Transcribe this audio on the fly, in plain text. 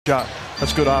shot.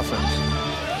 That's good offense.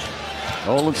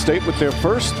 Golden State with their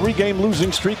first three-game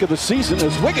losing streak of the season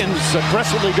as Wiggins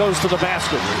aggressively goes to the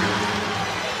basket.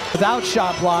 Without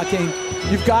shot blocking,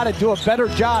 you've got to do a better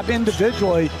job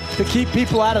individually to keep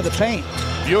people out of the paint.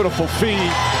 Beautiful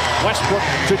feed. Westbrook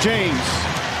to James.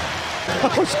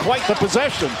 That was quite the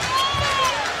possession.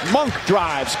 Monk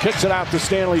drives, kicks it out to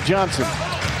Stanley Johnson.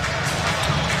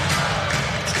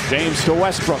 James to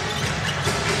Westbrook.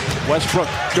 Westbrook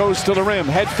goes to the rim,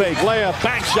 head fake, layup,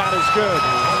 back shot is good.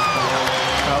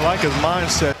 I like his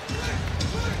mindset.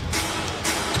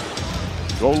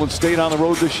 Golden State on the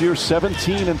road this year,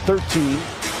 17-13.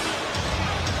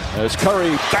 As Curry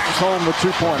bangs home the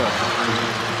two-pointer.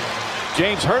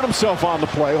 James hurt himself on the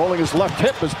play, holding his left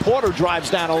hip as Porter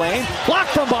drives down a lane. Blocked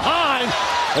from behind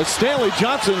as Stanley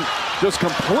Johnson just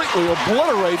completely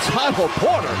obliterates Otto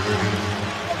Porter.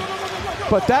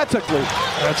 But that's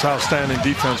outstanding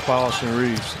defense by Austin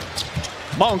Reeves.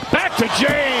 Monk back to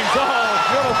James. Oh,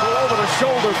 beautiful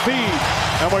over-the-shoulder feed.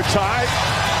 And we're tied.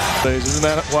 Isn't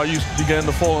that why you began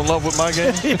to fall in love with my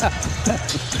game?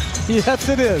 Yes,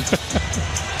 it is.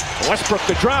 Westbrook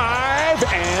the drive,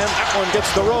 and that one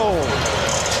gets the roll.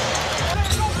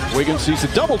 Wiggins sees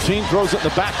a double team, throws it in the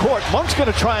backcourt. Monk's going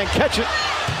to try and catch it.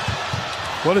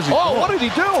 What is he doing? What did he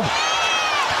do?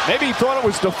 Maybe he thought it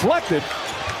was deflected.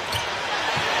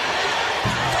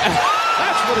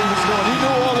 That's what he was doing. He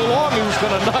knew all along he was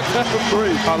going to knock that from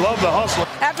three. I love the hustle.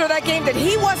 After that game, that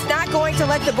he was not going to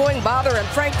let the booing bother him.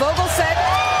 Frank Vogel said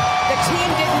the team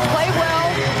didn't play well.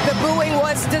 The booing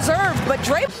was deserved, but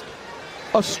Drake.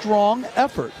 A strong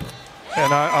effort.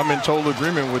 And I'm in total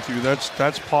agreement with you.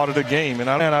 That's part of the game, and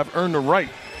I've earned the right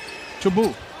to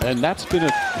boo. And that's been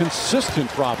a consistent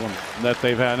problem that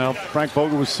they've had. Now, Frank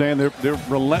Vogel was saying they're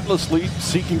relentlessly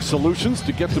seeking solutions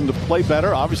to get them to play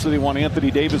better. Obviously, they want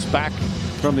Anthony Davis back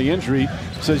from the injury.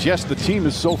 Says, yes, the team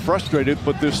is so frustrated,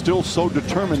 but they're still so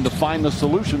determined to find the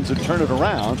solutions and turn it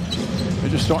around.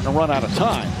 They're just starting to run out of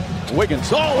time.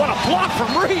 Wiggins, oh, what a block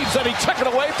from Reeves, and he took it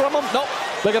away from him. Nope,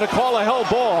 they're going to call a hell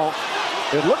ball.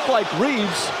 It looked like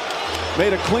Reeves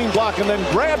made a clean block and then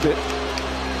grabbed it.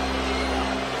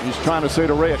 He's trying to say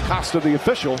to Ray Acosta, the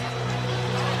official,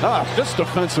 this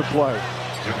defensive play.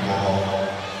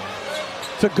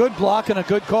 It's a good block and a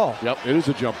good call. Yep, it is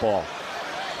a jump ball.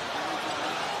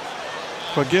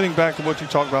 But getting back to what you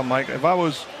talked about, Mike, if I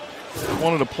was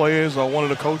one of the players or one of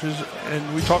the coaches,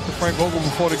 and we talked to Frank Vogel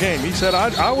before the game, he said,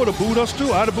 I would have booed us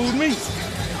too. I'd have booed me.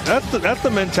 That's the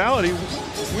mentality.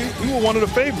 We were one of the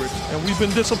favorites, and we've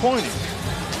been disappointing.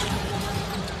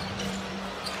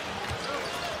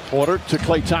 Porter to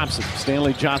Klay Thompson.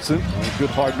 Stanley Johnson, a good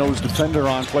hard-nosed defender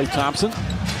on Klay Thompson.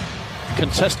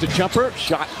 Contested jumper,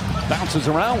 shot bounces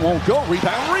around, won't go,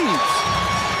 rebound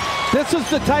Reeves. This is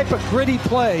the type of gritty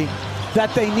play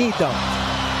that they need, though.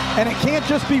 And it can't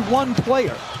just be one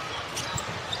player.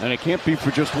 And it can't be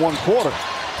for just one quarter.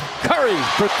 Curry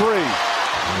for three.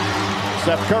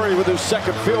 Steph Curry with his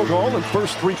second field goal and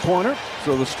first three-pointer.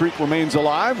 So the streak remains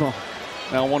alive.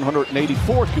 Now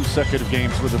 184th consecutive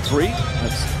games with a three.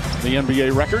 That's the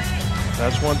NBA record.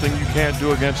 That's one thing you can't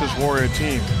do against this Warrior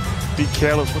team. Be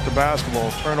careless with the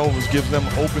basketball. Turnovers gives them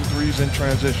open threes in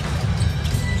transition.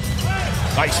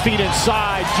 Nice feed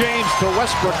inside. James to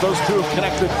Westbrook. Those two have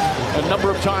connected a number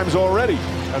of times already.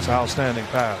 That's an outstanding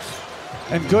pass.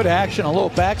 And good action. A little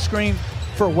back screen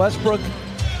for Westbrook,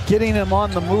 getting him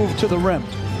on the move to the rim.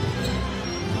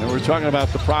 And we're talking about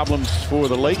the problems for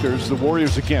the Lakers. The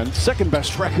Warriors, again, second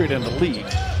best record in the league.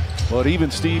 But even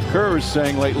Steve Kerr is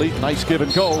saying lately, nice give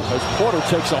and go, as Porter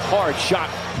takes a hard shot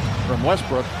from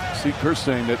Westbrook. Steve Kerr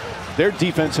saying that their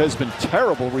defense has been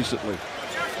terrible recently.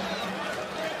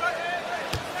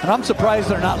 And I'm surprised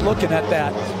they're not looking at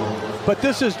that. But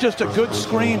this is just a good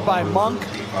screen by Monk.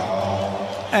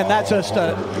 And that's just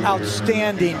an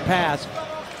outstanding pass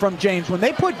from James. When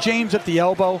they put James at the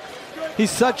elbow, he's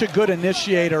such a good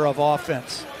initiator of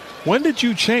offense. When did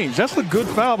you change? That's a good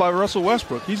foul by Russell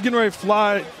Westbrook. He's getting ready to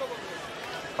fly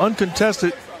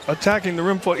uncontested, attacking the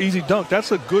rim for an easy dunk.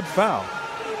 That's a good foul.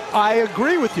 I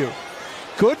agree with you.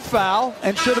 Good foul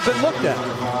and should have been looked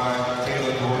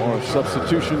at. More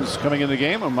substitutions coming in the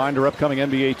game. A reminder, upcoming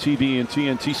NBA TV and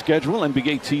TNT schedule.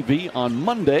 NBA TV on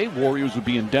Monday. Warriors will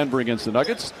be in Denver against the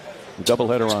Nuggets. The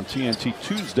doubleheader on TNT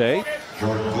Tuesday.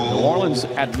 New Orleans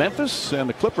at Memphis, and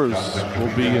the Clippers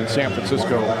will be in San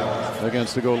Francisco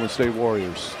against the Golden State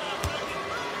Warriors.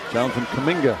 Jonathan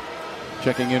Kuminga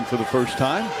checking in for the first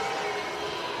time.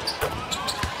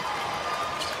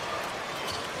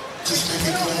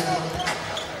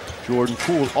 Jordan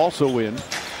Poole also in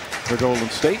for Golden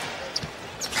State.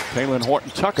 Talen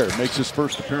Horton-Tucker makes his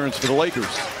first appearance for the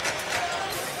Lakers.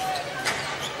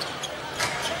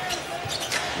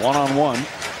 One-on-one.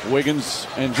 Wiggins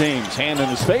and James. Hand in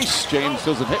his face. James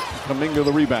doesn't hit. Kuminga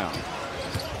the rebound.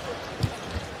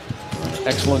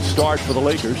 Excellent start for the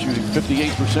Lakers, shooting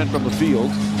 58% from the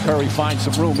field. Curry finds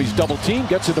some room. He's double teamed.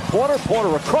 Gets it to Porter.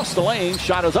 Porter across the lane.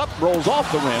 Shot is up. Rolls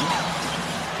off the rim.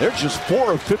 They're just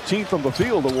 4 of 15 from the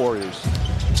field, the Warriors.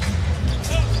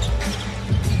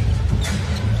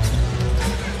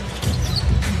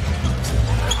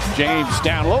 James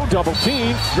down low, double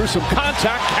team, through some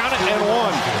contact, count it, and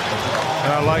one.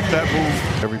 And I like that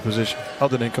move. Every position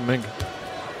other than Kuminga.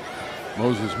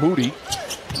 Moses Moody,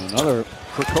 another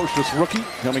precocious rookie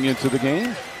coming into the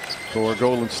game for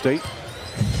Golden State.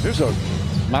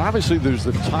 Obviously there's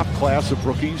the top class of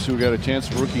rookies who got a chance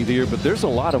for Rookie of the Year, but there's a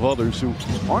lot of others who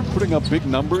aren't putting up big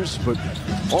numbers, but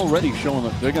already showing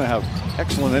that they're going to have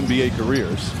excellent NBA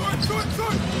careers.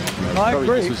 I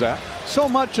agree. That. So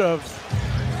much of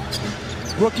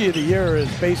Rookie of the Year is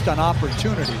based on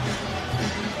opportunity.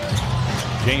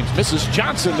 James misses.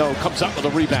 Johnson, though, comes up with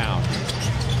a rebound.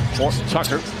 Morton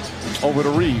Tucker over to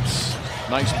Reeves.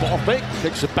 Nice ball fake.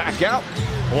 Kicks it back out.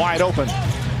 Wide open.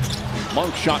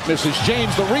 Monk shot misses.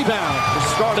 James the rebound. The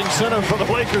starting center for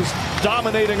the Lakers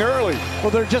dominating early. Well,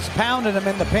 they're just pounding him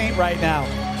in the paint right now.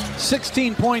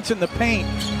 16 points in the paint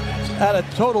at a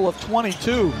total of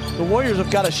 22. The Warriors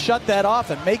have got to shut that off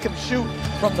and make him shoot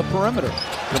from the perimeter.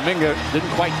 Kuminga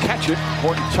didn't quite catch it.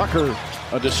 Morton Tucker,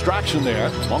 a distraction there.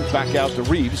 Monk back out to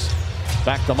Reeves.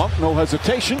 Back to Monk, no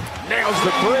hesitation. Nails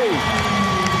the three.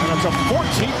 And it's a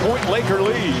 14-point Laker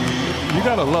lead. You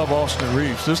got to love Austin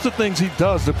Reeves. Just the things he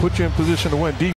does to put you in position to win.